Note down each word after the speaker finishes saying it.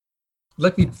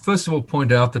Let me first of all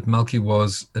point out that Malki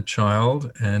was a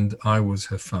child and I was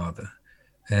her father.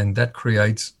 And that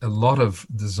creates a lot of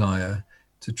desire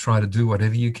to try to do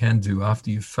whatever you can do after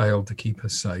you've failed to keep her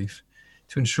safe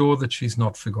to ensure that she's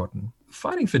not forgotten.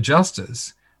 Fighting for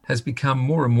justice has become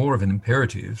more and more of an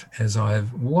imperative as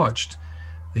I've watched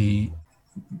the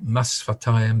mas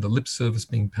fatayim, the lip service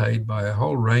being paid by a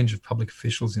whole range of public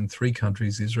officials in three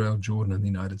countries, Israel, Jordan, and the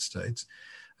United States.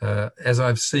 As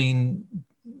I've seen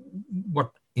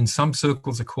what in some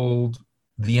circles are called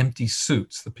the empty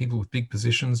suits, the people with big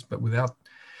positions but without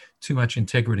too much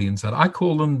integrity inside. I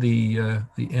call them the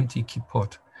empty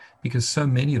kippot because so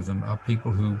many of them are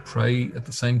people who pray at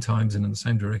the same times and in the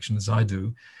same direction as I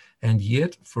do, and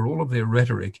yet, for all of their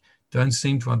rhetoric, don't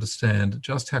seem to understand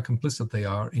just how complicit they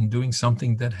are in doing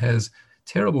something that has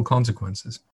terrible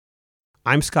consequences.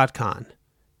 I'm Scott Kahn,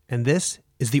 and this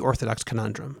is the Orthodox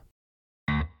Conundrum.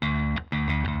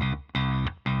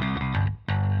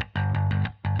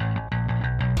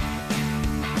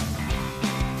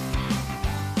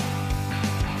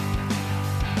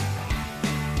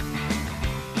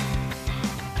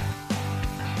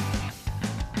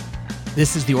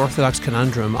 This is the Orthodox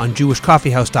Conundrum on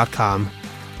JewishCoffeehouse.com.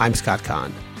 I'm Scott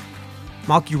Kahn.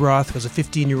 Malki Roth was a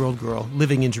 15-year-old girl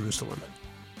living in Jerusalem.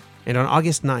 And on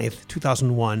August 9th,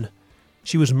 2001,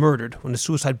 she was murdered when a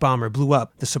suicide bomber blew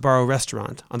up the Sbarro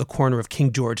restaurant on the corner of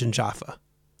King George and Jaffa.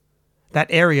 That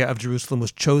area of Jerusalem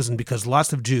was chosen because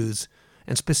lots of Jews,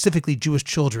 and specifically Jewish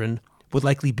children, would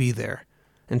likely be there.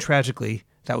 And tragically,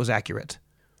 that was accurate.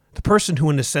 The person who,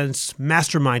 in a sense,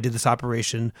 masterminded this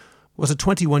operation was a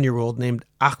 21-year-old named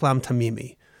Ahlam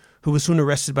Tamimi, who was soon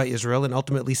arrested by Israel and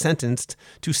ultimately sentenced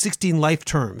to 16 life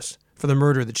terms for the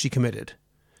murder that she committed.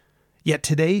 Yet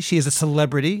today, she is a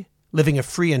celebrity, living a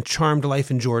free and charmed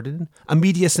life in Jordan, a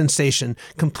media sensation,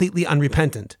 completely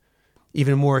unrepentant.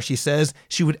 Even more, she says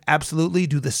she would absolutely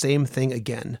do the same thing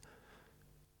again.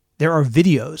 There are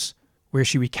videos where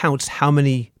she recounts how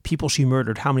many people she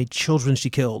murdered, how many children she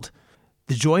killed.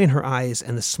 The joy in her eyes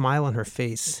and the smile on her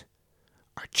face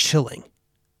are chilling.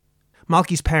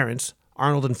 Malki's parents,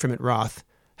 Arnold and Roth,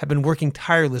 have been working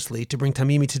tirelessly to bring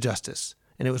Tamimi to justice,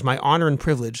 and it was my honor and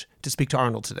privilege to speak to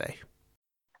Arnold today.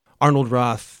 Arnold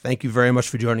Roth, thank you very much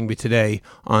for joining me today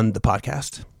on the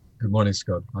podcast. Good morning,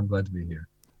 Scott. I'm glad to be here.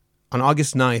 On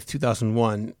August 9th,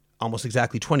 2001, almost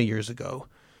exactly 20 years ago,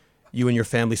 you and your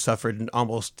family suffered an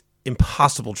almost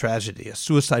impossible tragedy. A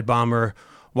suicide bomber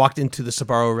walked into the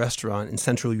Sbarro restaurant in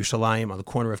central Yerushalayim on the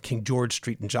corner of King George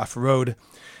Street and Jaffa Road.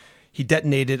 He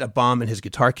detonated a bomb in his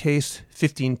guitar case.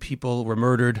 15 people were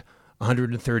murdered.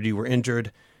 130 were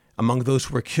injured. Among those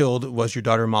who were killed was your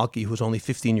daughter Malki, who was only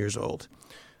 15 years old.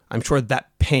 I'm sure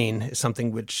that pain is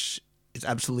something which is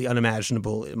absolutely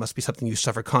unimaginable. It must be something you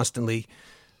suffer constantly.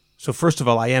 So first of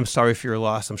all, I am sorry for your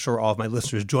loss. I'm sure all of my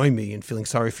listeners join me in feeling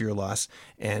sorry for your loss.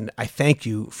 And I thank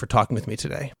you for talking with me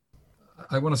today.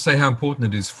 I want to say how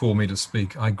important it is for me to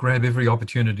speak. I grab every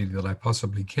opportunity that I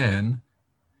possibly can.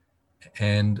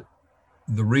 And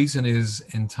the reason is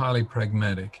entirely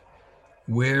pragmatic.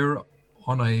 We're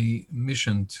on a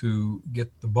mission to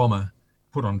get the bomber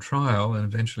put on trial and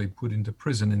eventually put into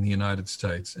prison in the United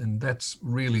States. And that's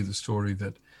really the story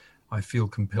that I feel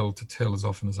compelled to tell as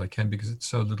often as I can because it's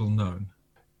so little known.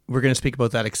 We're going to speak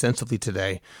about that extensively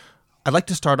today. I'd like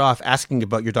to start off asking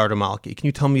about your daughter Malki. Can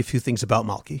you tell me a few things about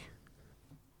Malki?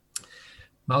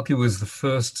 Malki was the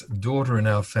first daughter in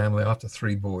our family after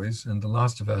three boys and the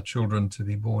last of our children to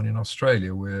be born in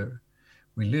Australia, where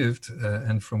we lived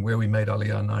and from where we made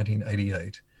Aliyah in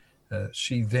 1988.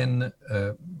 She then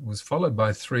was followed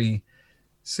by three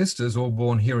sisters, all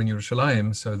born here in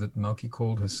Yerushalayim, so that Malki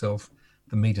called herself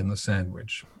the meat in the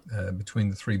sandwich between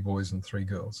the three boys and three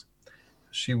girls.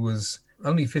 She was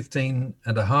only 15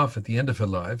 and a half at the end of her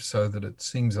life, so that it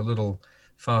seems a little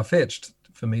far-fetched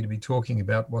for me to be talking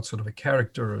about what sort of a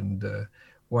character and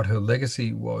what her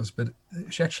legacy was, but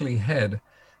she actually had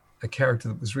a character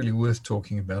that was really worth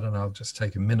talking about, and I'll just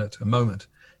take a moment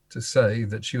to say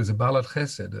that she was a Balat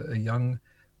Chesed, a young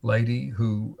lady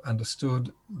who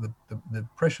understood the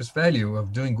precious value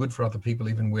of doing good for other people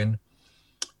even when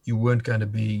you weren't going to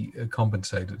be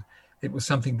compensated. It was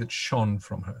something that shone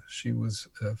from her. She was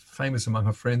famous among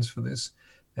her friends for this.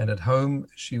 And at home,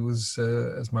 she was,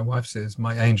 as my wife says,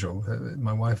 my angel.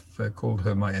 My wife called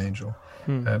her my angel.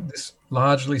 This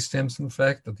largely stems from the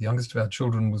fact that the youngest of our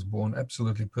children was born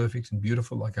absolutely perfect and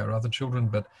beautiful like our other children,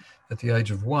 but at the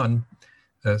age of one,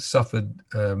 suffered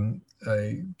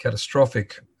a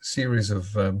catastrophic series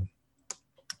of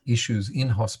issues in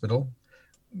hospital,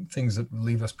 things that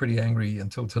leave us pretty angry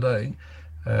until today.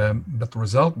 But the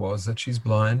result was that she's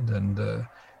blind and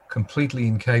completely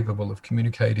incapable of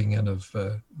communicating and of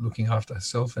looking after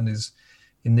herself, and is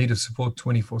in need of support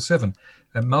 24/7.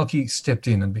 Malki stepped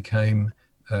in and became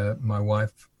my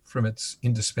wife from its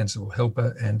indispensable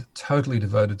helper, and totally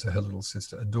devoted to her little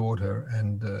sister, adored her,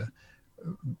 and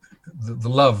the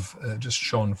love just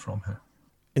shone from her.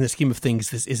 In the scheme of things,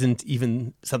 this isn't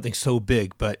even something so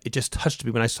big, but it just touched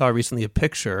me when I saw recently a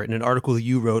picture in an article that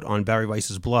you wrote on Barry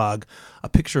Weiss's blog, a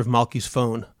picture of Malki's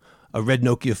phone, a red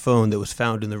Nokia phone that was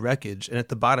found in the wreckage. And at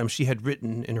the bottom, she had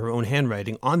written in her own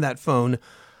handwriting on that phone,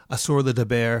 Asur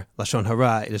ledaber lashon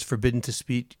hara, it is forbidden to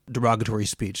speak derogatory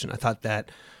speech. And I thought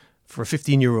that for a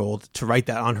 15-year-old to write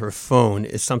that on her phone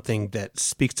is something that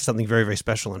speaks to something very, very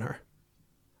special in her.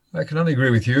 I can only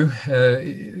agree with you.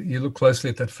 You look closely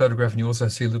at that photograph and you also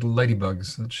see little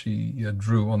ladybugs that she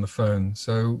drew on the phone.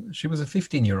 So she was a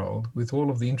 15-year-old with all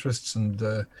of the interests and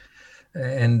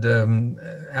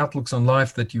outlooks on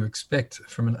life that you expect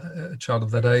from a child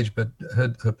of that age, but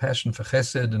her passion for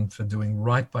chesed and for doing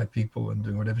right by people and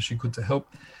doing whatever she could to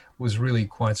help was really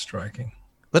quite striking.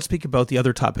 Let's speak about the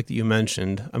other topic that you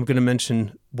mentioned. I'm going to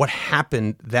mention what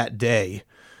happened that day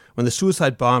when the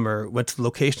suicide bomber went to the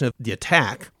location of the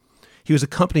attack. He was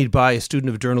accompanied by a student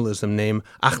of journalism named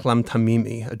Ahlam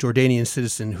Tamimi, a Jordanian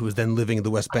citizen who was then living in the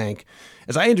West Bank.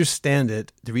 As I understand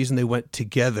it, the reason they went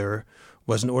together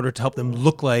was in order to help them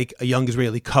look like a young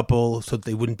Israeli couple so that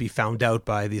they wouldn't be found out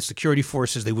by the security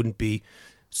forces, they wouldn't be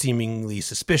seemingly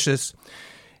suspicious.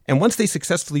 And once they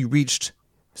successfully reached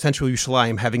Central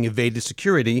Yerushalayim, having evaded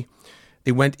security,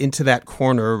 they went into that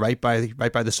corner right by the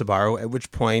Sbarro, at which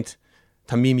point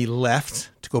Tamimi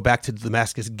left to go back to the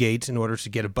Damascus Gate in order to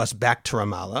get a bus back to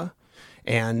Ramallah,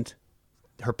 and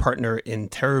her partner in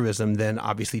terrorism then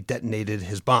obviously detonated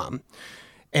his bomb.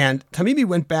 And Tamimi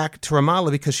went back to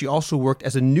Ramallah because she also worked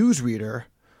as a newsreader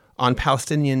on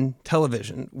Palestinian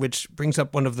television, which brings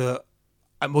up one of the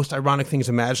most ironic things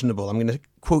imaginable. I'm going to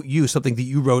quote you, something that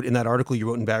you wrote in that article you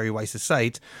wrote in Barry Weiss's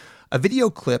site, a video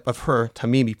clip of her,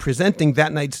 Tamimi, presenting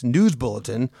that night's news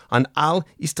bulletin on Al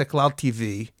Istiklal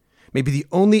TV may be the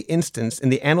only instance in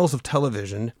the annals of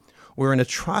television where an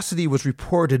atrocity was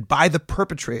reported by the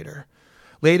perpetrator.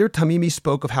 Later, Tamimi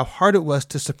spoke of how hard it was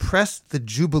to suppress the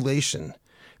jubilation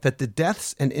that the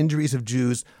deaths and injuries of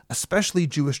Jews, especially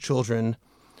Jewish children,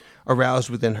 aroused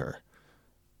within her.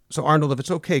 So, Arnold, if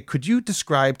it's okay, could you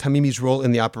describe Tamimi's role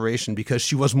in the operation? Because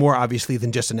she was more obviously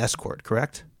than just an escort,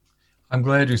 correct? I'm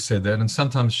glad you said that. And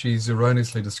sometimes she's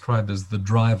erroneously described as the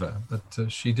driver, but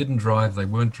she didn't drive, they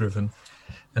weren't driven,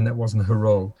 and that wasn't her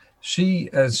role. She,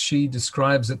 as she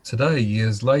describes it today,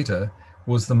 years later,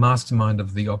 was the mastermind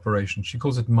of the operation. She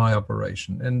calls it my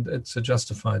operation, and it's a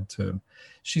justified term.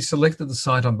 She selected the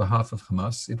site on behalf of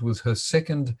Hamas. It was her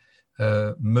second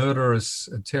murderous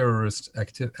terrorist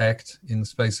act in the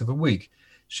space of a week.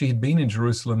 She had been in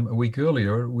Jerusalem a week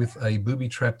earlier with a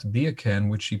booby-trapped beer can,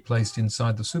 which she placed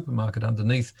inside the supermarket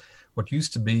underneath what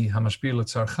used to be Hamashbir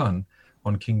Tzarchan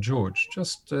on King George,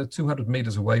 just 200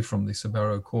 meters away from the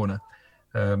Sbarro corner.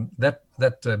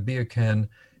 That beer can,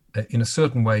 in a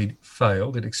certain way,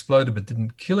 failed. It exploded but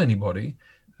didn't kill anybody.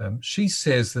 She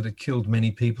says that it killed many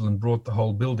people and brought the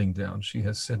whole building down. She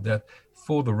has said that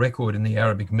for the record in the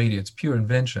Arabic media. It's pure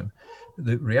invention.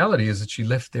 The reality is that she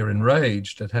left there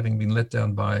enraged at having been let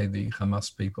down by the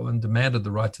Hamas people and demanded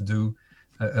the right to do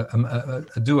a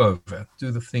do-over,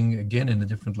 do the thing again in a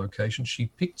different location. She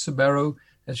picked Sbarro,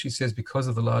 as she says, because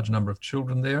of the large number of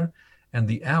children there, and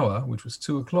the hour, which was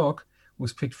 2:00,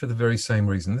 was picked for the very same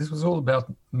reason. This was all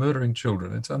about murdering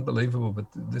children. It's unbelievable, but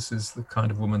this is the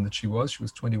kind of woman that she was. She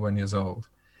was 21 years old.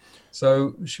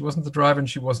 So she wasn't the driver and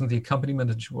she wasn't the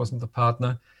accompaniment and she wasn't the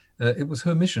partner. It was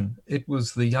her mission. It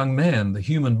was the young man, the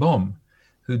human bomb,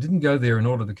 who didn't go there in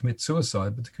order to commit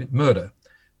suicide, but to commit murder.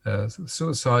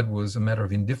 Suicide was a matter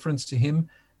of indifference to him.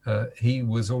 He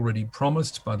was already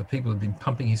promised by the people who had been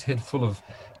pumping his head full of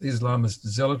Islamist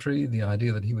zealotry, the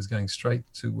idea that he was going straight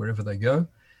to wherever they go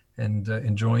and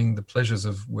enjoying the pleasures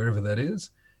of wherever that is,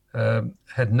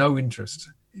 had no interest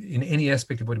in any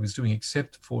aspect of what he was doing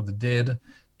except for the dead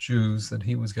Jews that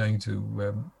he was going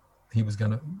to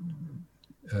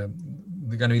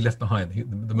they're going to be left behind,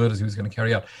 the murders he was going to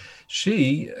carry out.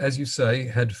 She, as you say,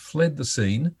 had fled the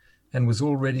scene and was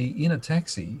already in a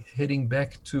taxi heading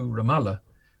back to Ramallah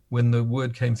when the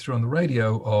word came through on the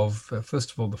radio of,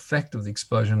 first of all, the fact of the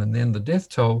explosion and then the death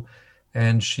toll.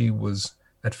 And she was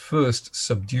at first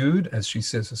subdued, as she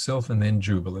says herself, and then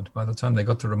jubilant. By the time they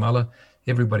got to Ramallah,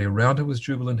 everybody around her was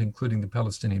jubilant, including the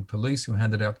Palestinian police, who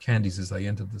handed out candies as they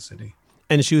entered the city.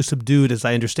 And she was subdued, as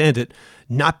I understand it,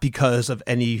 not because of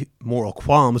any moral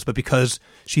qualms, but because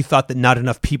she thought that not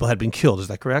enough people had been killed. Is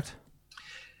that correct?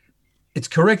 It's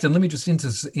correct. And let me just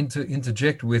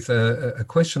interject with a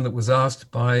question that was asked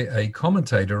by a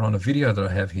commentator on a video that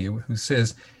I have here who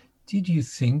says, did you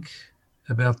think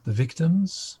about the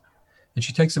victims? And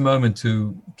she takes a moment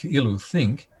to Ilu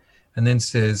think and then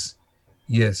says,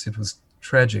 yes, it was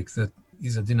tragic that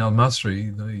Izzadin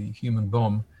al-Masri, the human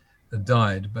bomb,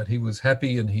 died, but he was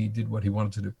happy and he did what he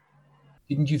wanted to do.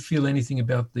 Didn't you feel anything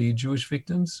about the Jewish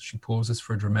victims? She pauses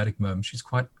for a dramatic moment. She's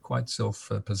quite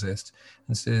self-possessed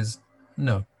and says,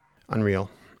 no. Unreal.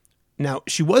 Now,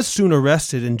 she was soon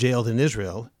arrested and jailed in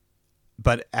Israel,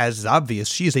 but as is obvious,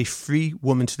 she is a free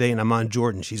woman today in Amman,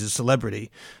 Jordan. She's a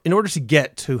celebrity. In order to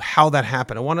get to how that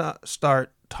happened, I want to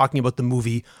start talking about the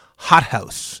movie Hot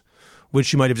House,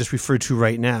 which you might have just referred to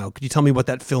right now. Could you tell me what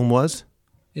that film was?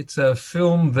 It's a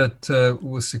film that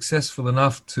was successful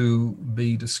enough to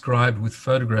be described with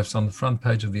photographs on the front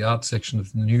page of the art section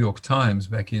of the New York Times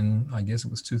back in, I guess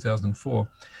it was 2004.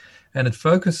 And it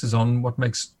focuses on what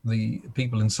makes the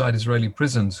people inside Israeli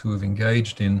prisons who have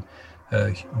engaged in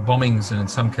bombings and in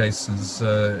some cases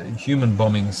human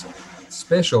bombings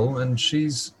special. And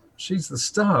she's the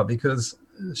star because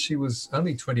she was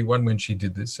only 21 when she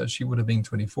did this. So she would have been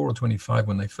 24 or 25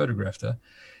 when they photographed her.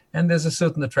 And there's a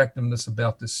certain attractiveness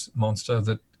about this monster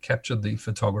that captured the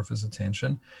photographer's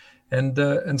attention.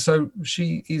 And so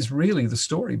she is really the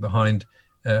story behind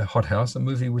Hot House, a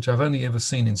movie which I've only ever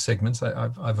seen in segments.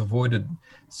 I've avoided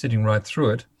sitting right through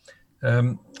it.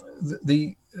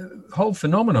 The whole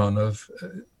phenomenon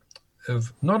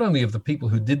of not only of the people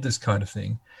who did this kind of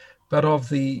thing, but of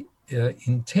the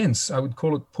intense, I would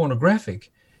call it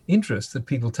pornographic, interest that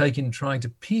people take in trying to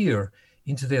peer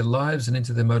into their lives and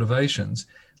into their motivations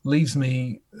leaves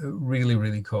me really,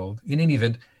 really cold. In any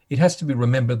event, it has to be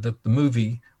remembered that the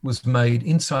movie was made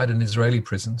inside an Israeli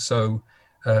prison. So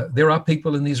there are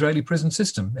people in the Israeli prison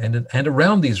system and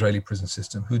around the Israeli prison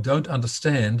system who don't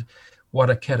understand what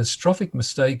a catastrophic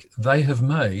mistake they have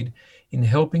made in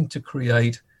helping to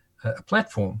create a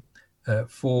platform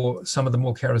for some of the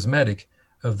more charismatic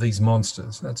of these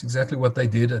monsters. That's exactly what they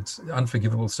did. It's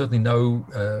unforgivable. Certainly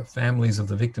no families of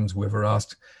the victims were ever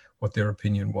asked what their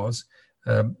opinion was.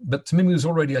 But Tamimi was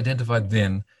already identified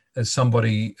then as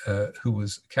somebody who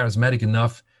was charismatic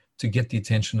enough to get the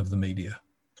attention of the media.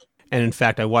 And in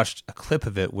fact, I watched a clip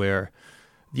of it where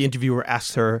the interviewer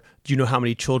asks her, do you know how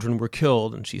many children were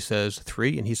killed? And she says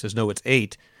 3. And he says, no, it's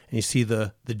 8. And you see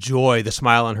the joy, the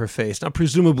smile on her face. Now,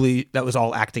 presumably, that was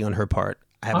all acting on her part.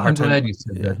 I'm glad you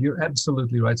said that. You're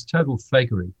absolutely right. It's total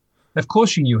fakery. Of course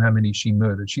she knew how many she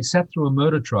murdered. She sat through a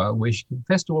murder trial where she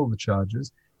confessed all the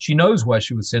charges. She knows why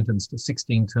she was sentenced to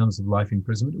 16 terms of life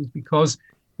imprisonment. It was because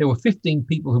there were 15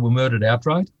 people who were murdered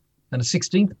outright and a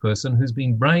 16th person who's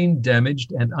been brain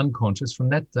damaged and unconscious from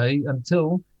that day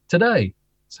until today.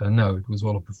 So no, it was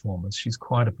all a performance. She's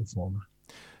quite a performer.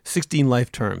 16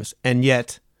 life terms. And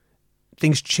yet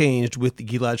things changed with the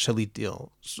Gilad Shalit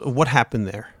deal. So what happened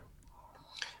there?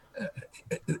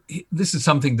 This is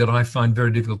something that I find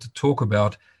very difficult to talk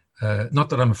about. Not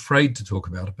that I'm afraid to talk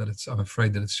about it, but I'm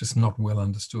afraid that it's just not well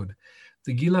understood.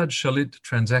 The Gilad Shalit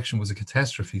transaction was a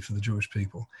catastrophe for the Jewish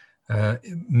people.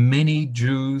 Many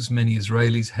Jews, many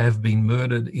Israelis have been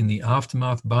murdered in the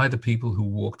aftermath by the people who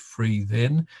walked free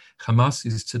then. Hamas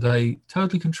is today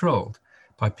totally controlled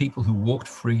by people who walked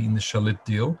free in the Shalit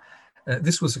deal.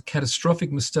 This was a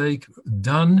catastrophic mistake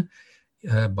done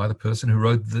by the person who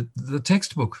wrote the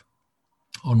textbook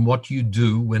on what you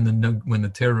do when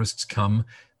the terrorists come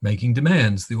making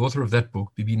demands. The author of that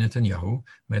book, Bibi Netanyahu,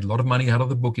 made a lot of money out of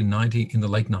the book in the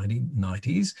late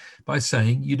 1990s by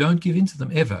saying you don't give in to them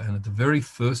ever. And at the very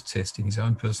first test in his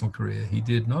own personal career, he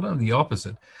did not only the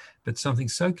opposite, but something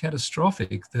so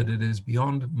catastrophic that it is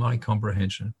beyond my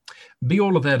comprehension. Be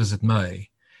all of that as it may,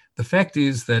 the fact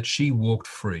is that she walked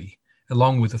free,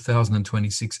 along with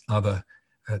 1,026 other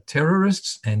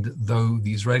terrorists, and though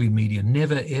the Israeli media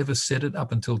never ever said it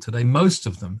up until today, most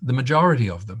of them, the majority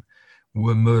of them,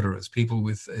 were murderers, people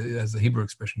with, as the Hebrew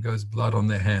expression goes, blood on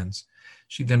their hands.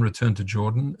 She then returned to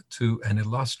Jordan to an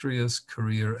illustrious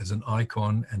career as an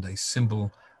icon and a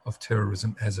symbol of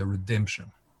terrorism as a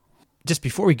redemption. Just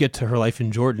before we get to her life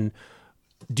in Jordan,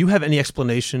 do you have any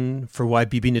explanation for why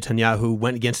Bibi Netanyahu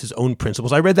went against his own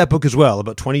principles? I read that book as well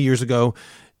about 20 years ago.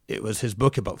 It was his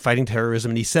book about fighting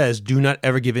terrorism, and he says, do not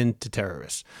ever give in to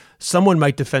terrorists. Someone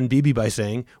might defend Bibi by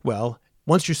saying, well,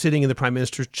 once you're sitting in the prime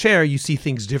minister's chair, you see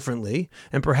things differently,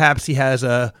 and perhaps he has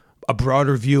a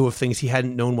broader view of things he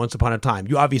hadn't known once upon a time.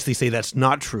 You obviously say that's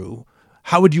not true.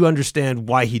 How would you understand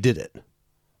why he did it?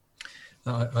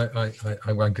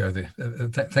 I won't go there.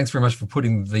 Thanks very much for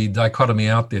putting the dichotomy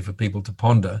out there for people to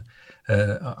ponder.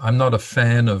 I'm not a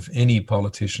fan of any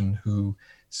politician who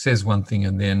says one thing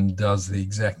and then does the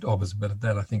exact opposite. But at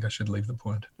that, I think I should leave the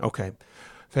point. Okay.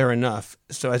 Fair enough.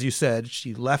 So as you said,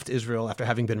 she left Israel after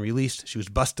having been released. She was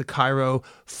bused to Cairo,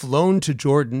 flown to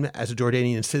Jordan as a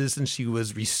Jordanian citizen. She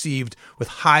was received with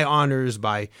high honors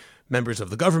by members of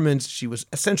the government. She was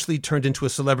essentially turned into a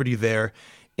celebrity there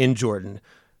in Jordan.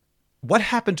 What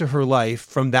happened to her life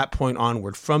from that point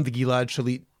onward, from the Gilad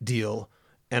Shalit deal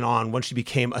and on, when she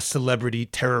became a celebrity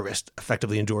terrorist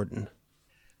effectively in Jordan?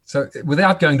 So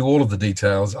without going to all of the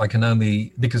details, I can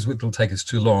only, because it will take us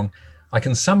too long, I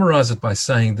can summarize it by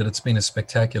saying that it's been a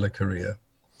spectacular career,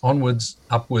 onwards,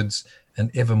 upwards,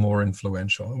 and ever more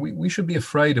influential. We should be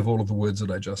afraid of all of the words that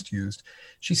I just used.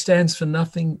 She stands for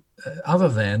nothing other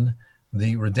than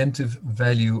the redemptive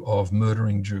value of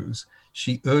murdering Jews.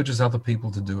 She urges other people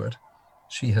to do it.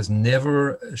 She has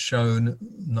never shown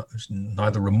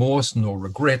neither remorse nor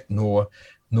regret nor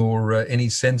any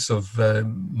sense of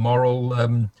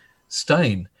moral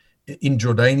stain. In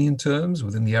Jordanian terms,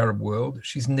 within the Arab world,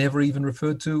 she's never even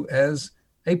referred to as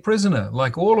a prisoner,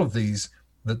 like all of the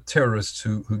terrorists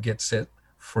who get set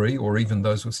free, or even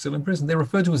those who are still in prison. They're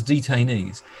referred to as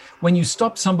detainees. When you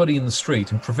stop somebody in the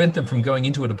street and prevent them from going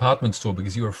into a department store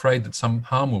because you're afraid that some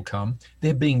harm will come,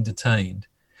 they're being detained.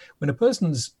 When a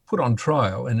person is put on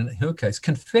trial, and in her case,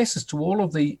 confesses to all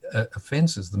of the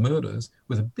offenses, the murders,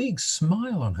 with a big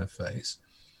smile on her face,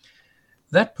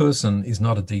 that person is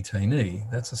not a detainee.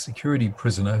 That's a security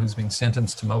prisoner who's been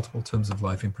sentenced to multiple terms of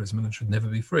life imprisonment and should never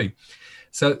be free.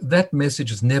 So that message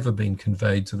has never been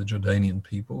conveyed to the Jordanian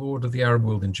people or to the Arab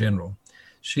world in general.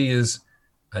 She is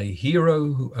a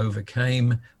hero who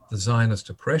overcame the Zionist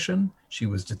oppression. She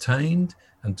was detained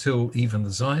until even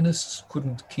the Zionists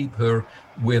couldn't keep her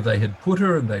where they had put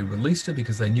her, and they released her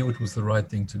because they knew it was the right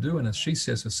thing to do. And as she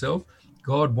says herself,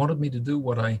 God wanted me to do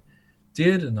what I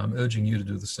did, and I'm urging you to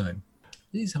do the same.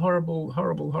 These horrible,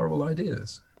 horrible, horrible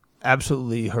ideas.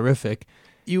 Absolutely horrific.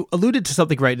 You alluded to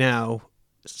something right now,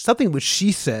 something which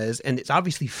she says, and it's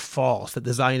obviously false, that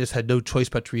the Zionists had no choice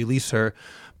but to release her.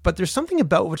 But there's something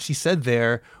about what she said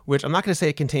there, which I'm not going to say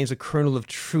it contains a kernel of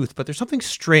truth, but there's something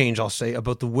strange, I'll say,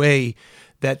 about the way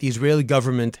that the Israeli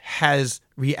government has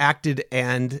reacted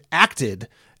and acted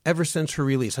ever since her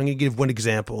release. I'm going to give one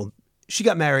example. She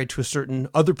got married to a certain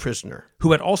other prisoner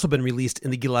who had also been released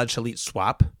in the Gilad Shalit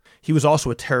swap. He was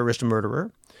also a terrorist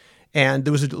murderer, and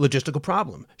there was a logistical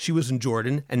problem. She was in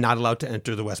Jordan and not allowed to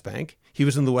enter the West Bank. He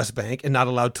was in the West Bank and not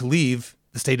allowed to leave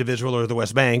the state of Israel or the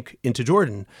West Bank into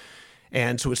Jordan.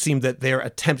 And so it seemed that their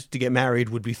attempt to get married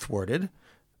would be thwarted.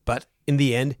 But in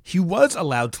the end, he was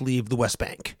allowed to leave the West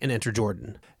Bank and enter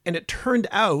Jordan. And it turned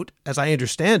out, as I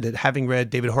understand it, having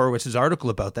read David Horowitz's article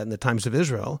about that in the Times of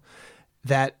Israel,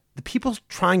 that the people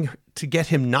trying to get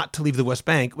him not to leave the West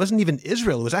Bank wasn't even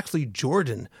Israel. It was actually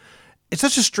Jordan. It's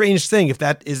such a strange thing,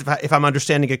 if I'm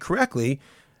understanding it correctly.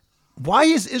 Why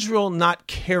is Israel not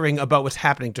caring about what's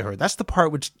happening to her? That's the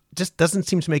part which just doesn't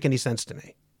seem to make any sense to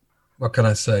me. What can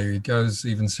I say? It goes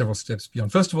even several steps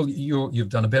beyond. First of all, you've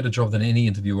done a better job than any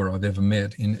interviewer I've ever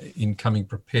met in coming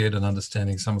prepared and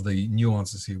understanding some of the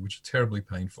nuances here, which are terribly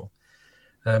painful.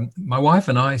 My wife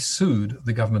and I sued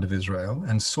the government of Israel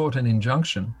and sought an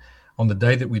injunction on the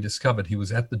day that we discovered he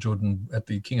was at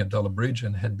the King Abdullah Bridge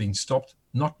and had been stopped,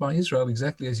 not by Israel,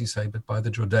 exactly as you say, but by the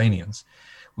Jordanians.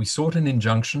 We sought an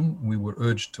injunction. We were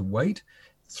urged to wait.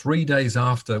 3 days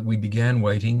after we began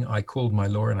waiting, I called my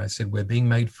lawyer and I said, we're being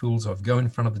made fools of. Go in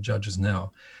front of the judges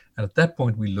now. And at that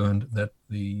point, we learned that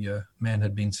the man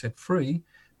had been set free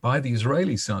by the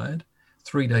Israeli side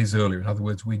 3 days earlier. In other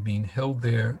words, we'd been held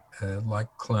there like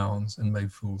clowns and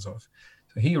made fools of.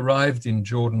 So he arrived in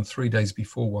Jordan 3 days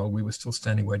before while we were still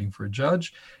standing waiting for a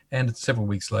judge. And several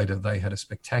weeks later, they had a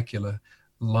spectacular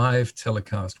live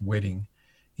telecast wedding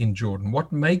in Jordan.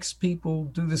 What makes people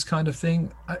do this kind of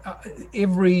thing?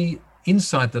 Every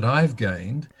insight that I've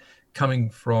gained coming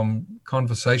from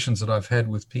conversations that I've had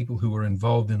with people who were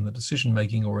involved in the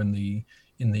decision-making or in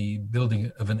the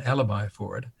building of an alibi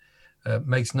for it,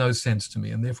 makes no sense to me.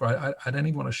 And therefore, I don't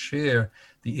even want to share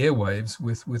the airwaves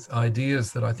with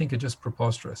ideas that I think are just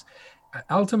preposterous.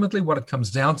 Ultimately, what it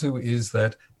comes down to is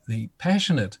that the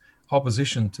passionate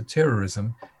opposition to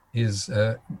terrorism is,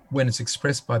 when it's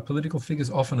expressed by political figures,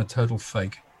 often a total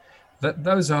fake.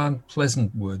 Those aren't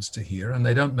pleasant words to hear, and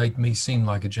they don't make me seem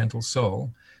like a gentle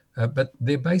soul, but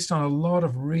they're based on a lot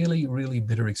of really, really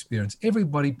bitter experience.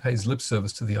 Everybody pays lip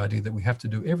service to the idea that we have to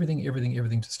do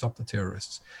everything to stop the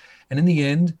terrorists. And in the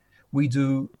end, we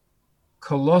do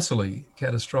colossally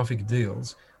catastrophic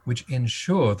deals which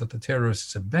ensure that the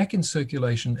terrorists are back in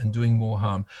circulation and doing more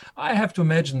harm. I have to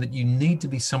imagine that you need to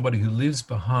be somebody who lives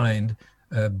behind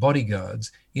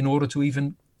bodyguards in order to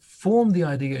even form the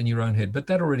idea in your own head. But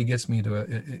that already gets me into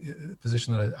a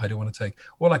position that I don't want to take.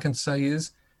 All I can say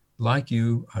is, like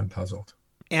you, I'm puzzled.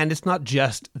 And it's not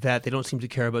just that they don't seem to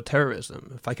care about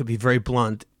terrorism. If I could be very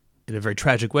blunt, in a very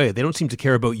tragic way, they don't seem to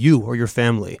care about you or your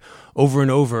family. Over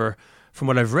and over, from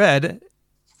what I've read,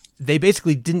 they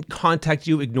basically didn't contact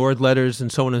you, ignored letters,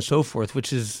 and so on and so forth,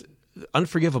 which is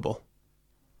unforgivable.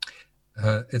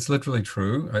 It's literally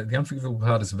true. The unforgivable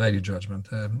part is value judgment.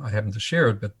 I happen to share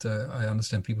it, but I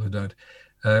understand people who don't.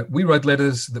 We wrote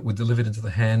letters that were delivered into the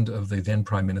hand of the then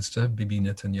Prime Minister, Bibi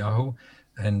Netanyahu,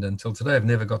 and until today, I've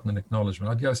never gotten an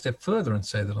acknowledgement. I'd go a step further and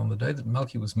say that on the day that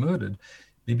Malki was murdered,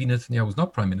 Bibi Netanyahu was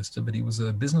not Prime Minister, but he was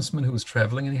a businessman who was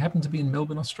traveling, and he happened to be in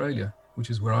Melbourne, Australia,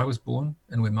 which is where I was born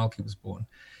and where Malki was born.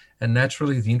 And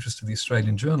naturally, the interest of the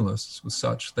Australian journalists was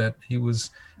such that he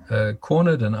was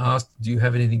cornered and asked, do you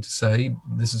have anything to say?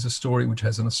 This is a story which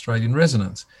has an Australian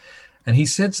resonance. And he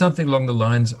said something along the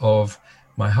lines of,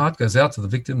 my heart goes out to the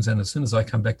victims, and as soon as I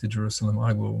come back to Jerusalem,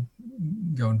 I will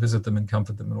go and visit them and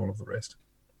comfort them and all of the rest.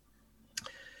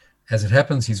 As it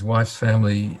happens, his wife's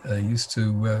family used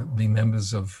to be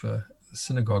members of the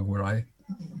synagogue where I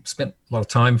spent a lot of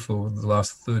time for the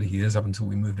last 30 years, up until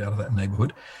we moved out of that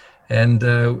neighborhood.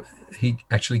 And he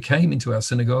actually came into our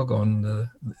synagogue on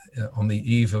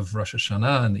the eve of Rosh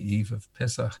Hashanah and the eve of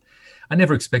Pesach. I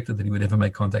never expected that he would ever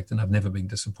make contact, and I've never been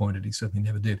disappointed. He certainly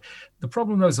never did. The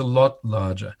problem, though, is a lot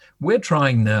larger. We're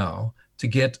trying now to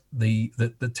get the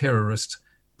terrorist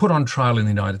put on trial in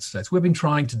the United States. We've been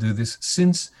trying to do this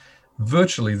since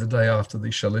virtually the day after the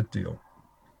Shalit deal.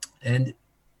 And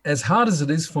as hard as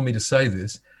it is for me to say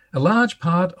this, a large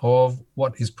part of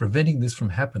what is preventing this from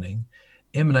happening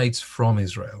emanates from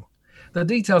Israel. The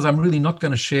details I'm really not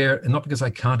going to share, and not because I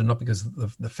can't, and not because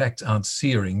the facts aren't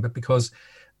searing, but because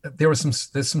there's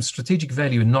some strategic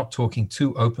value in not talking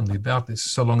too openly about this,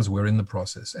 so long as we're in the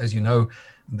process. As you know,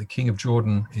 the King of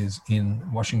Jordan is in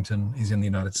Washington, is in the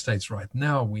United States right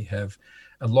now. We have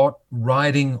a lot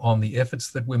riding on the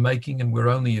efforts that we're making, and we're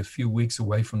only a few weeks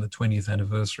away from the 20th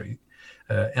anniversary.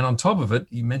 And on top of it,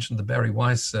 you mentioned the Barry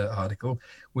Weiss article.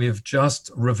 We have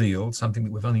just revealed something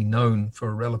that we've only known for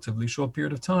a relatively short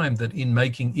period of time, that in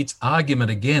making its argument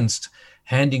against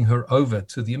handing her over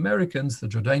to the Americans, the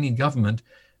Jordanian government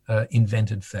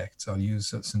invented facts. I'll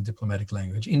use some diplomatic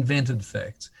language, invented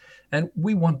facts. And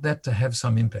we want that to have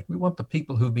some impact. We want the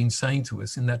people who've been saying to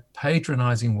us in that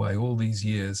patronizing way all these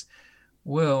years,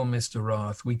 well, Mr.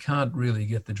 Roth, we can't really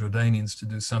get the Jordanians to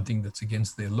do something that's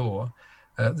against their law.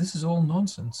 This is all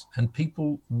nonsense. And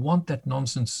people want that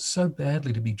nonsense so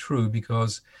badly to be true,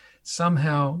 because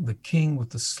somehow the king, with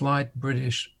the slight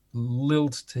British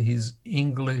lilt to his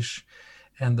English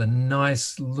and the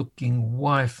nice looking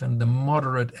wife and the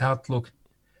moderate outlook,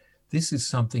 this is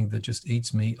something that just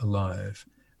eats me alive.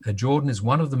 Jordan is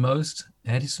one of the most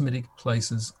anti-Semitic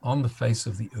places on the face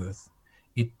of the earth.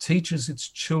 It teaches its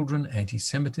children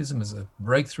anti-Semitism, as a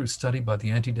breakthrough study by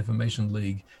the Anti-Defamation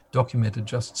League documented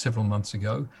just several months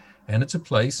ago. And it's a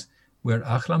place where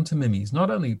Ahlam Tamimi is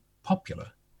not only popular,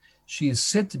 she is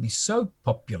said to be so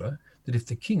popular that if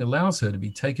the king allows her to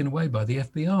be taken away by the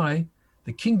FBI,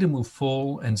 the kingdom will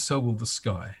fall and so will the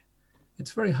sky.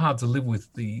 It's very hard to live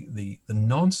with the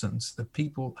nonsense that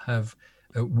people have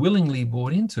willingly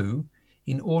bought into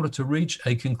in order to reach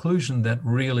a conclusion that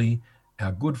really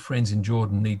our good friends in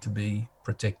Jordan need to be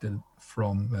protected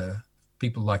from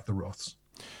people like the Roths.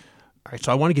 All right,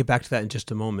 so I want to get back to that in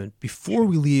just a moment. Before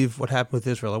we leave what happened with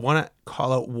Israel, I want to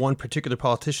call out one particular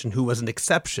politician who was an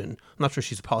exception. I'm not sure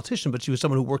she's a politician, but she was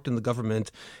someone who worked in the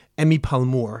government, Emmy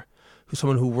Palmore, who's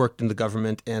someone who worked in the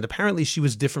government, and apparently she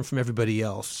was different from everybody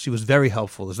else. She was very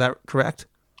helpful. Is that correct?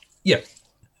 Yeah,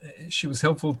 she was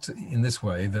helpful in this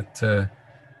way that,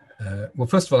 well,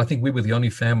 first of all, I think we were the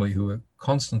only family who were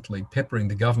constantly peppering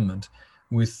the government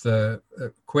with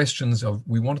questions of,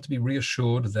 we wanted to be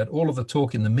reassured that all of the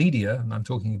talk in the media, and I'm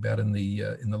talking about in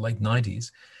the late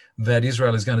 90s, that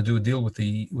Israel is going to do a deal with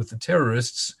the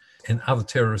terrorists and other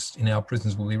terrorists in our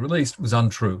prisons will be released, was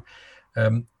untrue.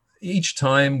 Each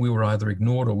time we were either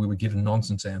ignored or we were given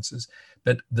nonsense answers.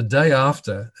 But the day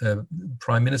after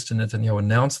Prime Minister Netanyahu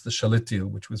announced the Shalit deal,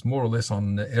 which was more or less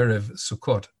on Erev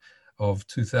Sukkot of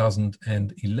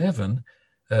 2011,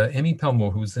 Emmy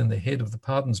Palmore, who was then the head of the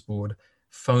Pardons Board,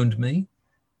 phoned me,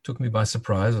 took me by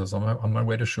surprise. I was on my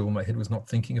way to shul. My head was not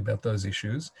thinking about those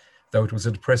issues, though it was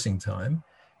a depressing time.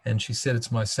 And she said,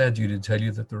 it's my sad duty to tell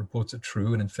you that the reports are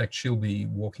true. And in fact, she'll be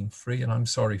walking free, and I'm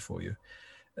sorry for you.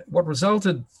 What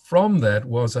resulted from that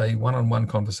was a one-on-one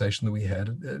conversation that we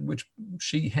had, which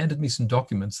she handed me some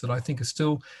documents that I think are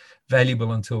still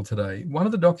valuable until today. One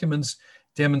of the documents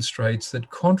demonstrates that,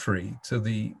 contrary to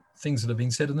the things that have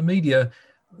been said in the media,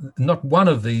 not one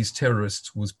of these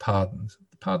terrorists was pardoned.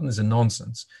 Pardon is a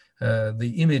nonsense.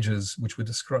 The images which were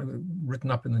written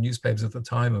up in the newspapers at the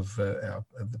time of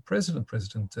the President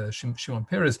Shimon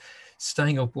Peres,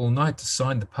 staying up all night to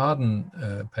sign the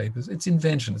pardon papers, it's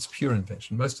invention. It's pure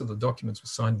invention. Most of the documents were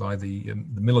signed by the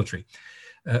military.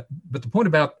 But the point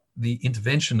about the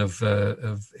intervention of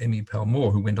Emi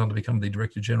Palmore, who went on to become the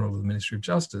Director General of the Ministry of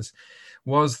Justice,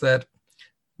 was that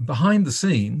behind the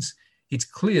scenes, it's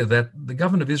clear that the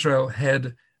government of Israel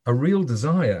had a real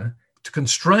desire to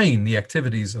constrain the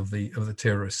activities of the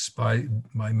terrorists by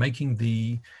making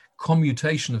the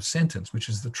commutation of sentence, which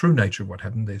is the true nature of what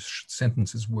happened. Their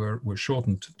sentences were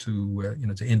shortened to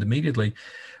end immediately,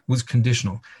 was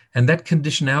conditional. And that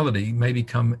conditionality may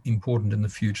become important in the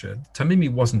future.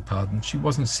 Tamimi wasn't pardoned. She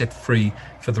wasn't set free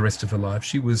for the rest of her life.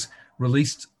 She was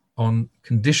released on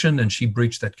condition, and she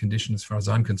breached that condition, as far as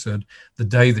I'm concerned, the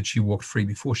day that she walked free.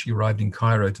 Before she arrived in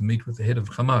Cairo to meet with the head of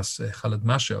Hamas, Khaled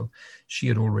Mashal, she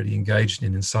had already engaged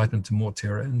in incitement to more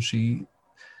terror,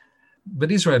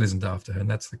 but Israel isn't after her, and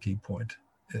that's the key point.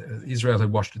 Israel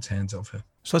had washed its hands of her.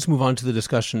 So let's move on to the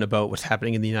discussion about what's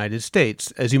happening in the United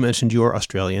States. As you mentioned, you're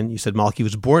Australian. You said Malki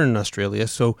was born in Australia.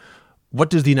 So what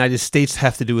does the United States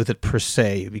have to do with it per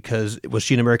se? Because was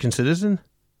she an American citizen?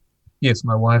 Yes,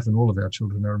 my wife and all of our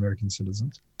children are American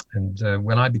citizens. And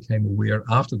when I became aware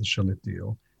after the Shalit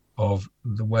deal of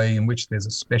the way in which there's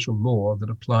a special law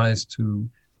that applies to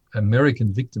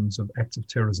American victims of acts of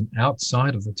terrorism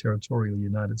outside of the territorial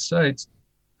United States,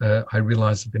 I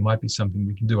realized that there might be something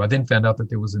we can do. I then found out that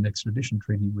there was an extradition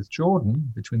treaty with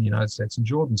Jordan, between the United States and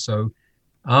Jordan. So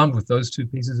armed with those two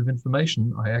pieces of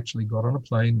information, I actually got on a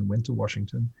plane and went to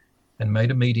Washington and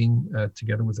made a meeting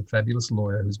together with a fabulous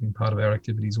lawyer who's been part of our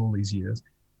activities all these years,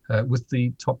 with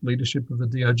the top leadership of the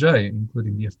DOJ,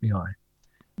 including the FBI.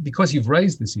 Because you've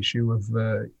raised this issue of,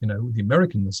 the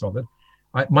Americanness of it,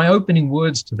 my opening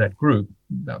words to that group,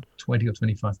 about 20 or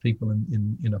 25 people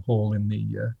in a hall in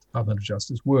the Department of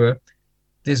Justice, were,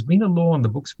 there's been a law on the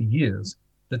books for years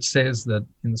that says that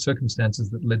in the circumstances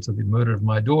that led to the murder of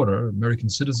my daughter, American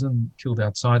citizen killed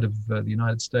outside of the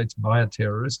United States by a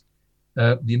terrorist,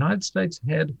 the United States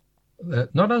had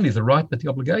not only the right, but the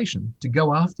obligation to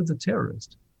go after the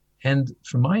terrorist. And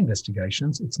from my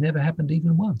investigations, it's never happened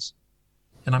even once.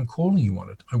 And I'm calling you on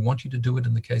it. I want you to do it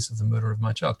in the case of the murder of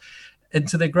my child. And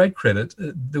to their great credit,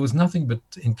 there was nothing but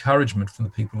encouragement from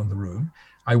the people in the room.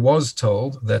 I was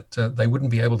told that they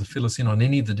wouldn't be able to fill us in on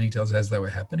any of the details as they were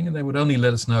happening, and they would only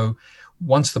let us know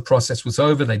once the process was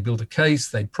over. They'd built a case,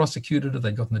 they'd prosecuted it,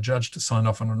 they'd gotten the judge to sign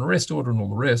off on an arrest order and all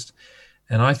the rest.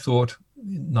 And I thought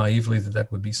naively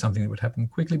that would be something that would happen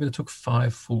quickly, but it took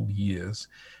 5 full years.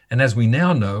 And as we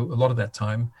now know, a lot of that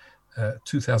time,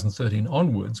 2013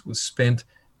 onwards, was spent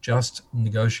just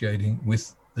negotiating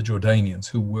with the Jordanians,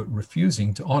 who were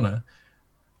refusing to honor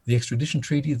the extradition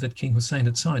treaty that King Hussein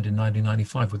had signed in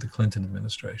 1995 with the Clinton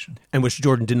administration. And which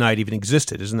Jordan denied even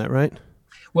existed, isn't that right?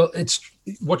 Well, it's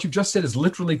what you've just said is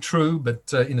literally true,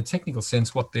 but in a technical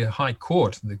sense, what the High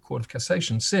Court, the Court of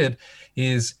Cassation, said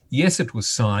is, yes, it was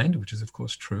signed, which is of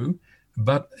course true,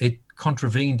 but it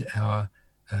contravened our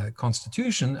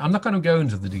Constitution. I'm not going to go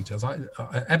into the details. I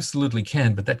absolutely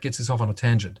can, but that gets us off on a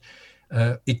tangent.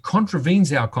 It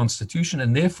contravenes our Constitution,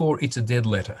 and therefore it's a dead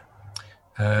letter.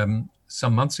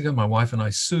 Some months ago, my wife and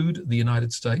I sued the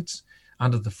United States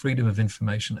under the Freedom of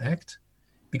Information Act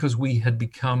because we had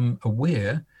become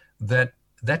aware that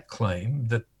that claim,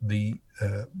 that the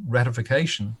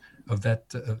ratification of that,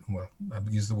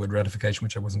 I've used the word ratification,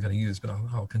 which I wasn't going to use, but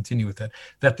I'll continue with that,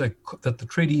 that the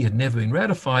treaty had never been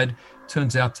ratified,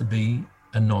 turns out to be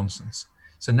a nonsense.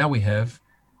 So now we have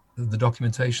the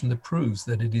documentation that proves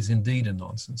that it is indeed a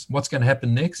nonsense. What's going to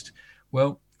happen next?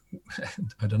 Well,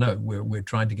 I don't know. We're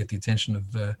trying to get the attention of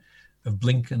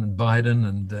Blinken and Biden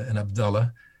and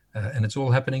Abdullah, and it's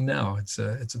all happening now. It's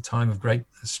a time of great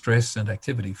stress and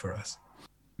activity for us.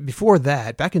 Before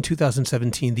that, back in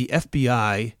 2017, the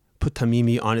FBI put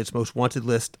Tamimi on its most wanted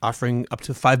list, offering up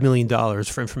to $5 million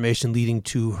for information leading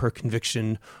to her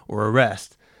conviction or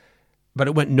arrest. But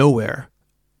it went nowhere.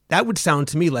 That would sound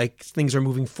to me like things are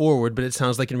moving forward, but it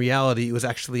sounds like in reality it was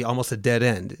actually almost a dead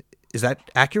end. Is that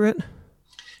accurate?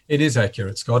 It is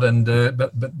accurate, Scott, and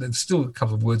but there's still a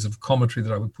couple of words of commentary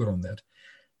that I would put on that.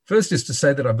 First is to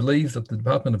say that I believe that the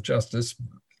Department of Justice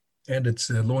and its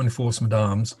law enforcement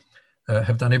arms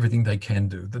have done everything they can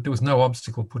do, that there was no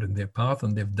obstacle put in their path,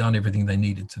 and they've done everything they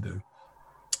needed to do.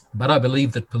 But I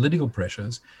believe that political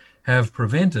pressures have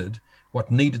prevented what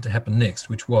needed to happen next,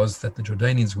 which was that the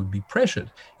Jordanians would be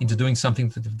pressured into doing something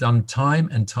that they've done time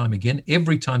and time again,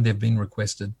 every time they've been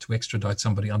requested to extradite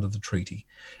somebody under the treaty,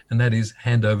 and that is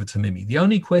hand over Tamimi. The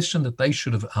only question that they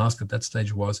should have asked at that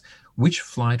stage was, which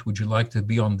flight would you like to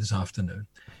be on this afternoon?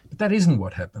 But that isn't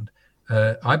what happened.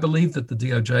 I believe that the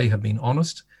DOJ have been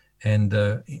honest and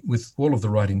with all of the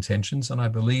right intentions. And I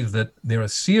believe that there are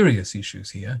serious issues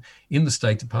here in the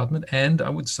State Department and I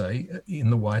would say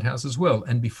in the White House as well.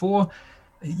 And before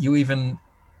you even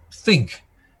think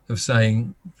of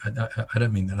saying, I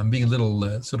don't mean that, I'm being a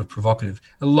little sort of provocative.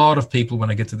 A lot of people, when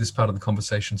I get to this part of the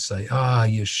conversation, say,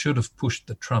 you should have pushed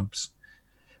the Trumps.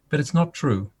 But it's not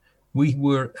true. We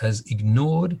were as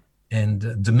ignored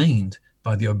and demeaned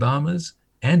by the Obamas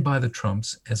and by the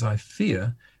Trumps as I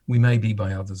fear we may be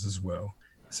by others as well.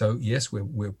 So yes,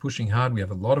 we're pushing hard. We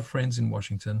have a lot of friends in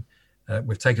Washington.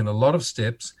 We've taken a lot of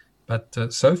steps, but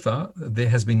so far there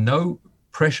has been no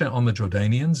pressure on the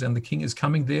Jordanians, and the king is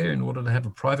coming there in order to have a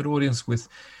private audience with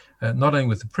not only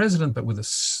with the president, but with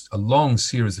a long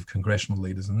series of congressional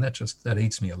leaders, and that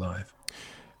eats me alive.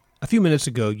 A few minutes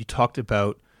ago, you talked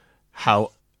about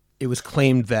how it was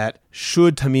claimed that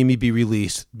should Tamimi be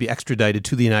released, be extradited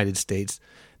to the United States,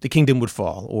 the kingdom would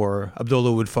fall, or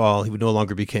Abdullah would fall, he would no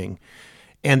longer be king.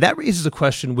 And that raises a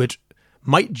question which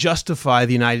might justify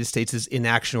the United States'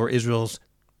 inaction or Israel's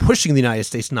pushing the United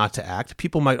States not to act.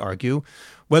 People might argue,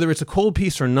 whether it's a cold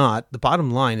peace or not, the bottom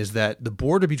line is that the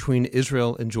border between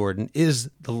Israel and Jordan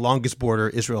is the longest border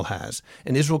Israel has.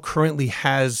 And Israel currently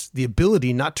has the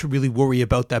ability not to really worry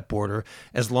about that border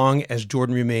as long as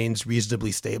Jordan remains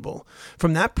reasonably stable.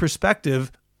 From that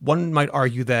perspective, one might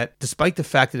argue that despite the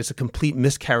fact that it's a complete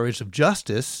miscarriage of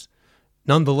justice,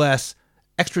 nonetheless,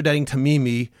 extraditing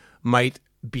Tamimi might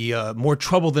be more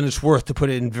trouble than it's worth, to put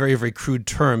it in very, very crude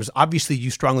terms. Obviously, you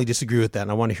strongly disagree with that,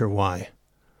 and I want to hear why.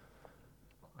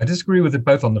 I disagree with it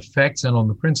both on the facts and on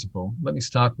the principle. Let me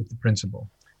start with the principle.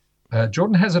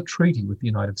 Jordan has a treaty with the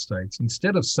United States.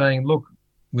 Instead of saying, look,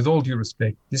 with all due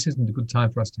respect, this isn't a good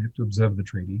time for us to have to observe the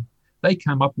treaty, they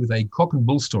come up with a cock and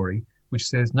bull story which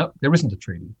says, no, there isn't a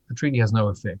treaty. The treaty has no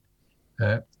effect.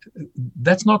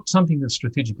 That's not something that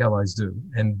strategic allies do.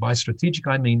 And by strategic,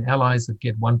 I mean allies that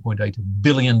get $1.8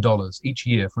 billion each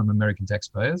year from American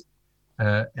taxpayers.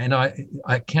 And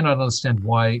I cannot understand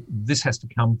why this has to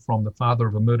come from the father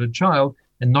of a murdered child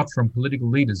and not from political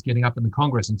leaders getting up in the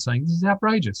Congress and saying, this is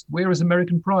outrageous. Where is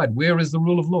American pride? Where is the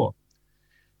rule of law?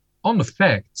 On the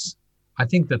facts, I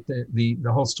think that the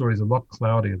whole story is a lot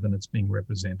cloudier than it's being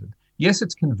represented. Yes,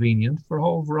 it's convenient for a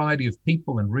whole variety of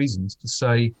people and reasons to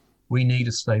say we need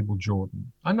a stable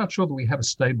Jordan. I'm not sure that we have a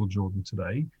stable Jordan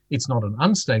today. It's not an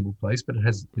unstable place, but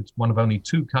it's one of only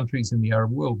two countries in the Arab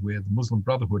world where the Muslim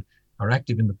Brotherhood are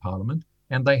active in the parliament,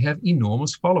 and they have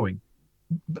enormous following.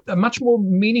 But a much more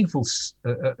meaningful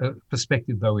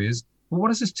perspective, though, is, well, what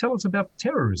does this tell us about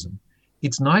terrorism?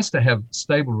 It's nice to have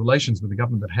stable relations with a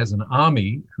government that has an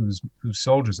army whose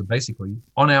soldiers are basically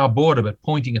on our border but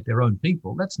pointing at their own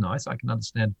people. That's nice. I can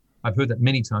understand. I've heard that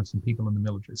many times from people in the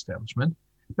military establishment.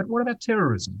 But what about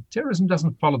terrorism? Terrorism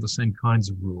doesn't follow the same kinds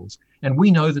of rules. And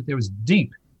we know that there is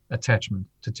deep attachment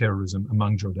to terrorism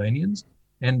among Jordanians.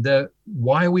 And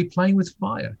why are we playing with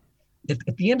fire?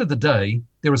 At the end of the day,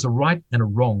 there is a right and a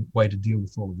wrong way to deal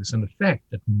with all of this. And the fact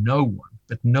that no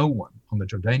one on the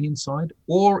Jordanian side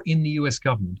or in the US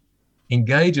government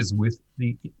engages with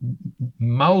the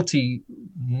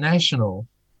multinational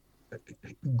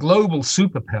global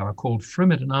superpower called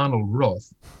Frimet and Arnold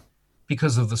Roth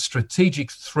because of the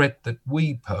strategic threat that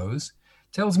we pose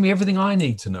tells me everything I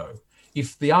need to know.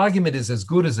 If the argument is as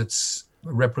good as it's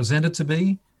represented to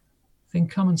be, then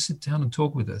come and sit down and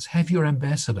talk with us. Have your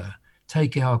ambassador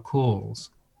take our calls.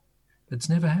 It's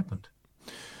never happened.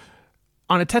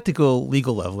 On a technical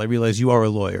legal level, I realize you are a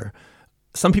lawyer.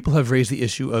 Some people have raised the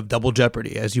issue of double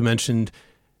jeopardy. As you mentioned,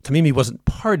 Tamimi wasn't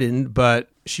pardoned, but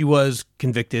she was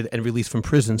convicted and released from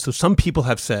prison. So some people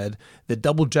have said that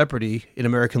double jeopardy in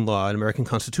American law, in American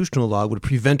constitutional law, would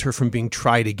prevent her from being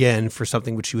tried again for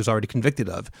something which she was already convicted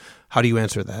of. How do you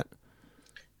answer that?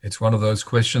 It's one of those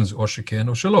questions, or sheken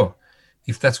or shalom.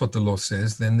 If that's what the law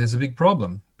says, then there's a big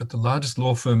problem. But the largest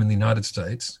law firm in the United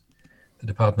States, the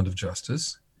Department of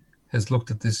Justice, has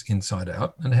looked at this inside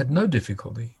out and had no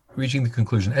difficulty reaching the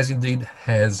conclusion, as indeed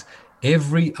has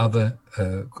every other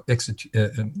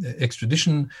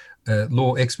extradition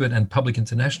law expert and public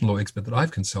international law expert that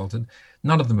I've consulted.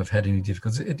 None of them have had any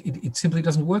difficulties. It simply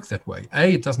doesn't work that way.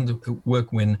 A, it doesn't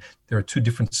work when there are two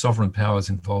different sovereign powers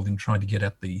involved in trying to get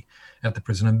at the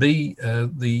prisoner. And B,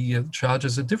 the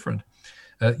charges are different.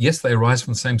 Yes, they arise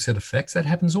from the same set of facts. That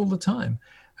happens all the time.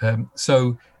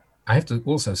 So I have to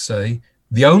also say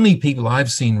The only people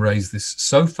I've seen raise this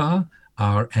so far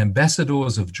are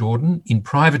ambassadors of Jordan in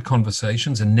private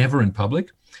conversations and never in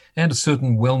public, and a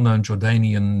certain well-known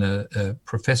Jordanian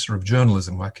professor of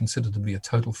journalism, who I consider to be a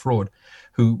total fraud,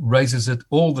 who raises it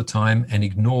all the time and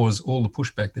ignores all the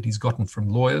pushback that he's gotten from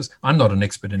lawyers. I'm not an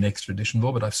expert in extradition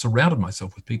law, but I've surrounded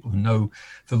myself with people who know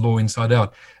the law inside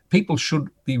out. People should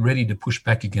be ready to push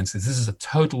back against this. This is a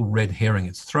total red herring.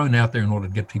 It's thrown out there in order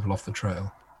to get people off the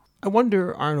trail. I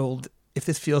wonder, Arnold, if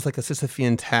this feels like a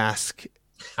Sisyphean task.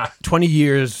 20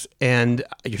 years and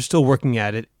you're still working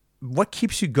at it. What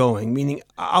keeps you going? Meaning,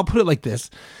 I'll put it like this.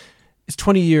 It's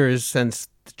 20 years since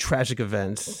the tragic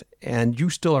events, and you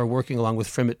still are working along with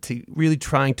Frimit to really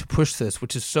trying to push this,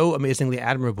 which is so amazingly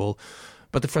admirable,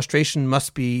 but the frustration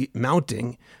must be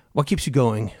mounting. What keeps you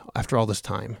going after all this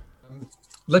time?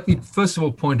 Let me first of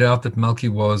all point out that Malki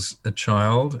was a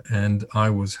child and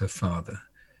I was her father.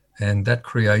 And that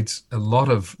creates a lot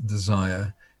of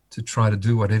desire to try to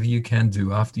do whatever you can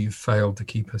do after you've failed to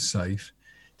keep her safe,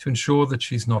 to ensure that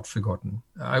she's not forgotten.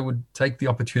 I would take the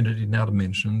opportunity now to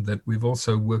mention that we've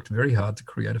also worked very hard to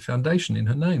create a foundation in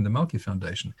her name, the Malki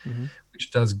Foundation,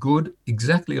 which does good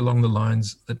exactly along the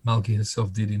lines that Malki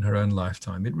herself did in her own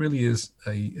lifetime. It really is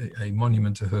a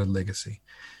monument to her legacy.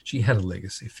 She had a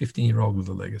legacy, a 15-year-old with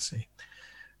a legacy.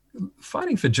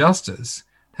 Fighting for justice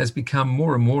has become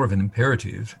more and more of an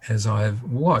imperative as I've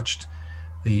watched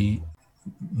the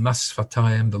mas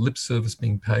fatayim, the lip service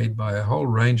being paid by a whole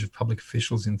range of public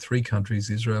officials in 3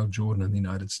 countries, Israel, Jordan, and the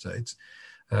United States.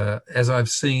 As I've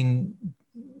seen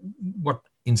what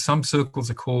in some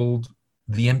circles are called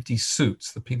the empty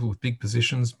suits, the people with big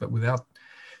positions but without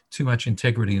too much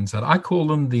integrity inside. I call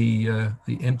them the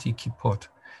empty kippot,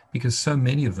 because so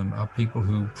many of them are people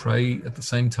who pray at the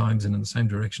same times and in the same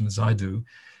direction as I do,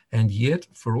 and yet,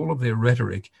 for all of their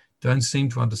rhetoric, don't seem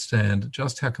to understand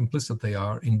just how complicit they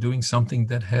are in doing something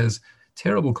that has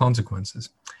terrible consequences.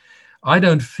 I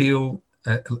don't feel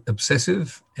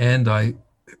obsessive, and I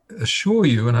assure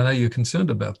you, and I know you're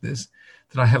concerned about this,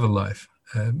 that I have a life.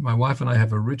 My wife and I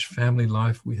have a rich family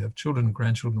life. We have children and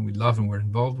grandchildren we love and we're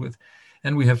involved with,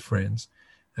 and we have friends.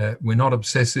 We're not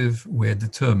obsessive, we're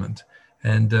determined.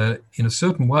 And in a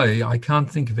certain way, I can't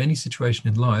think of any situation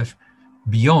in life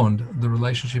beyond the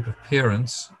relationship of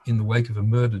parents in the wake of a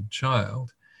murdered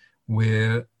child,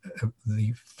 where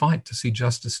the fight to see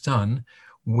justice done,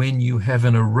 when you have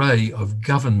an array of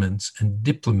governments and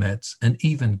diplomats and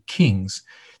even kings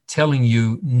telling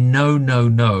you, no, no,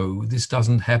 no, this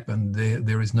doesn't happen,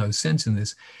 there is no sense in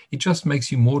this, it just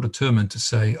makes you more determined to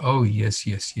say, oh, yes,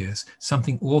 yes, yes,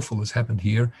 something awful has happened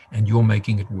here and you're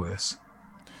making it worse.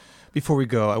 Before we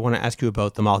go, I want to ask you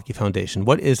about the Malki Foundation.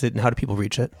 What is it and how do people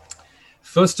reach it?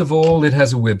 First of all, it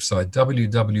has a website,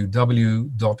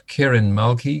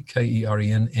 www.kerenmalki,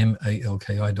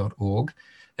 KERENMALKI.org.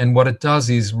 And what it does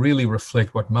is really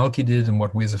reflect what Malki did and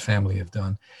what we as a family have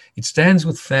done. It stands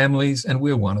with families, and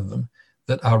we're one of them,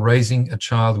 that are raising a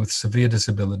child with severe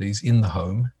disabilities in the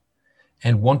home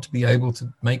and want to be able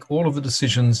to make all of the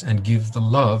decisions and give the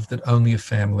love that only a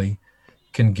family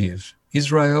can give.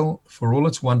 Israel, for all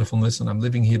its wonderfulness, and I'm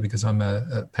living here because I'm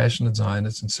a passionate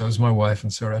Zionist, and so is my wife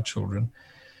and so are our children,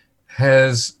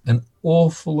 has an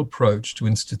awful approach to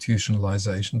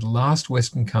institutionalization. The last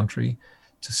Western country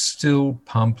to still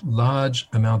pump large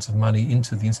amounts of money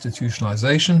into the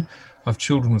institutionalization of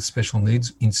children with special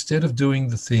needs instead of doing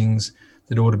the things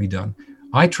that ought to be done.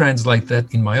 I translate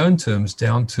that in my own terms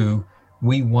down to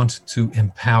we want to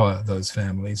empower those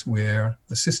families where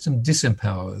the system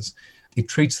disempowers. It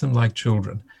treats them like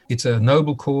children. It's a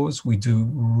noble cause. We do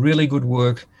really good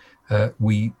work.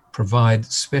 We provide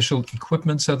special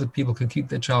equipment so that people can keep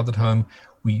their child at home.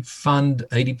 We fund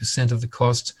 80% of the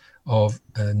cost of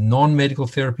non-medical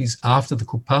therapies after the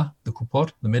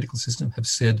kupot, the medical system, have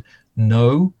said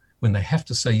no when they have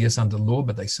to say yes under law,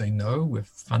 but they say no. We've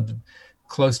funded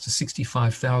close to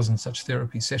 65,000 such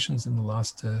therapy sessions in the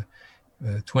last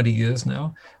 20 years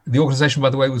now. The organization, by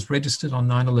the way, was registered on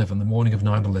 9/11, the morning of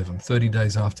 9/11, 30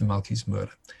 days after Malki's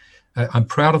murder. I'm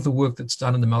proud of the work that's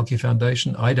done in the Malki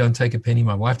Foundation. I don't take a penny.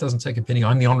 My wife doesn't take a penny.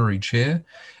 I'm the honorary chair,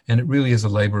 and it really is a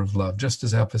labor of love, just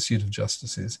as our pursuit of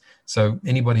justice is. So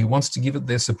anybody who wants to give it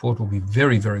their support will be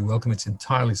very, very welcome. It's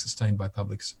entirely sustained by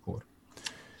public support.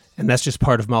 And that's just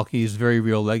part of Malki's very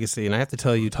real legacy. And I have to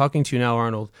tell you, talking to you now,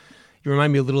 Arnold, you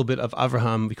remind me a little bit of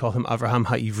Avraham. We call him Avraham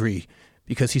HaIvri,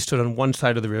 because he stood on one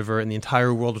side of the river and the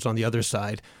entire world was on the other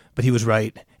side. But he was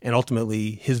right, and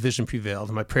ultimately his vision prevailed.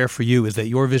 And my prayer for you is that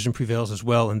your vision prevails as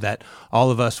well, and that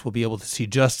all of us will be able to see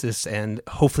justice, and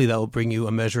hopefully that will bring you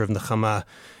a measure of nechama.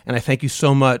 And I thank you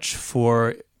so much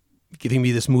for giving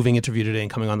me this moving interview today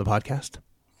and coming on the podcast.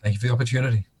 Thank you for the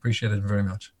opportunity. Appreciate it very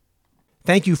much.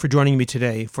 Thank you for joining me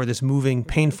today for this moving,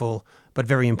 painful, but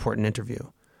very important interview.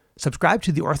 Subscribe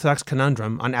to The Orthodox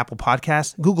Conundrum on Apple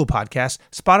Podcasts, Google Podcasts,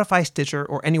 Spotify, Stitcher,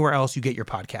 or anywhere else you get your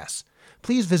podcasts.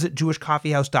 Please visit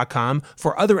jewishcoffeehouse.com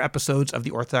for other episodes of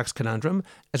The Orthodox Conundrum,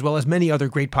 as well as many other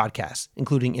great podcasts,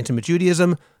 including Intimate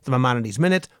Judaism, The Maimonides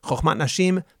Minute, Chochmat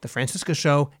Nashim, The Francisca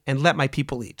Show, and Let My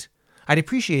People Eat. I'd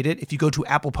appreciate it if you go to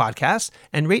Apple Podcasts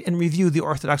and rate and review The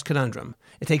Orthodox Conundrum.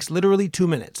 It takes literally 2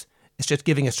 minutes. It's just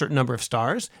giving a certain number of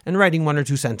stars and writing 1 or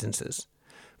 2 sentences.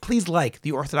 Please like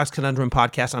the Orthodox Conundrum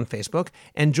podcast on Facebook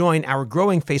and join our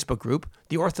growing Facebook group,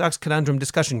 the Orthodox Conundrum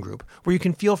Discussion Group, where you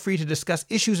can feel free to discuss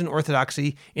issues in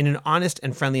Orthodoxy in an honest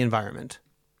and friendly environment.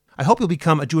 I hope you'll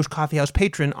become a Jewish Coffee House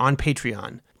patron on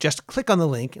Patreon. Just click on the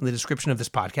link in the description of this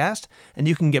podcast, and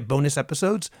you can get bonus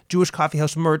episodes, Jewish Coffee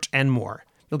House merch, and more.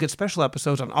 You'll get special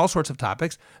episodes on all sorts of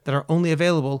topics that are only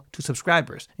available to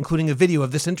subscribers, including a video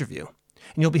of this interview.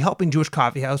 And you'll be helping Jewish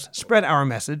Coffee House spread our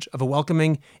message of a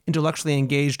welcoming, intellectually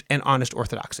engaged, and honest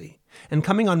orthodoxy. And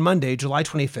coming on Monday, July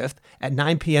 25th at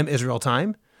 9 p.m. Israel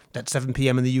time, that's 7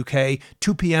 p.m. in the UK,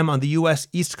 2 p.m. on the U.S.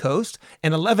 East Coast,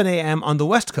 and 11 a.m. on the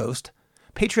West Coast,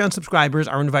 Patreon subscribers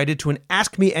are invited to an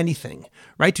Ask Me Anything.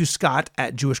 Write to Scott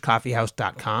at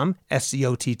jewishcoffeehouse.com,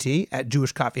 SCOTT at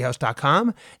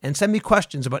jewishcoffeehouse.com, and send me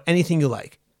questions about anything you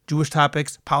like. Jewish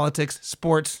topics, politics,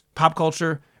 sports, pop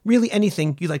culture, really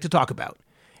anything you'd like to talk about.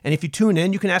 And if you tune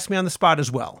in, you can ask me on the spot as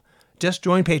well. Just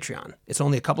join Patreon. It's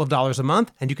only a couple of dollars a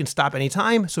month, and you can stop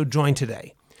anytime, so join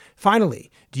today. Finally,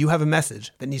 do you have a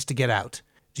message that needs to get out?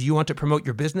 Do you want to promote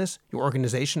your business, your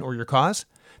organization, or your cause?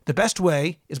 The best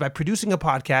way is by producing a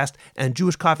podcast, and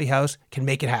Jewish Coffee House can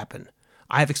make it happen.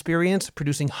 I have experience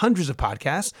producing hundreds of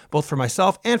podcasts, both for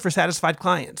myself and for satisfied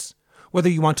clients. Whether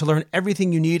you want to learn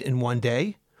everything you need in one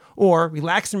day, or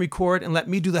relax and record and let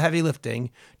me do the heavy lifting,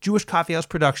 Jewish Coffee House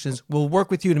Productions will work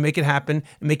with you to make it happen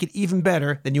and make it even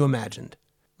better than you imagined.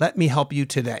 Let me help you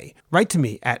today. Write to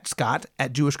me at scott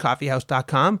at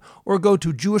jewishcoffeehouse.com or go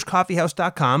to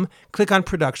jewishcoffeehouse.com, click on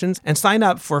Productions, and sign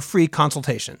up for a free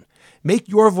consultation. Make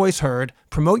your voice heard,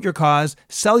 promote your cause,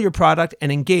 sell your product,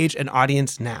 and engage an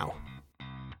audience now.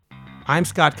 I'm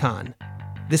Scott Kahn.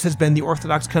 This has been The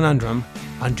Orthodox Conundrum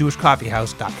on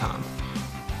jewishcoffeehouse.com.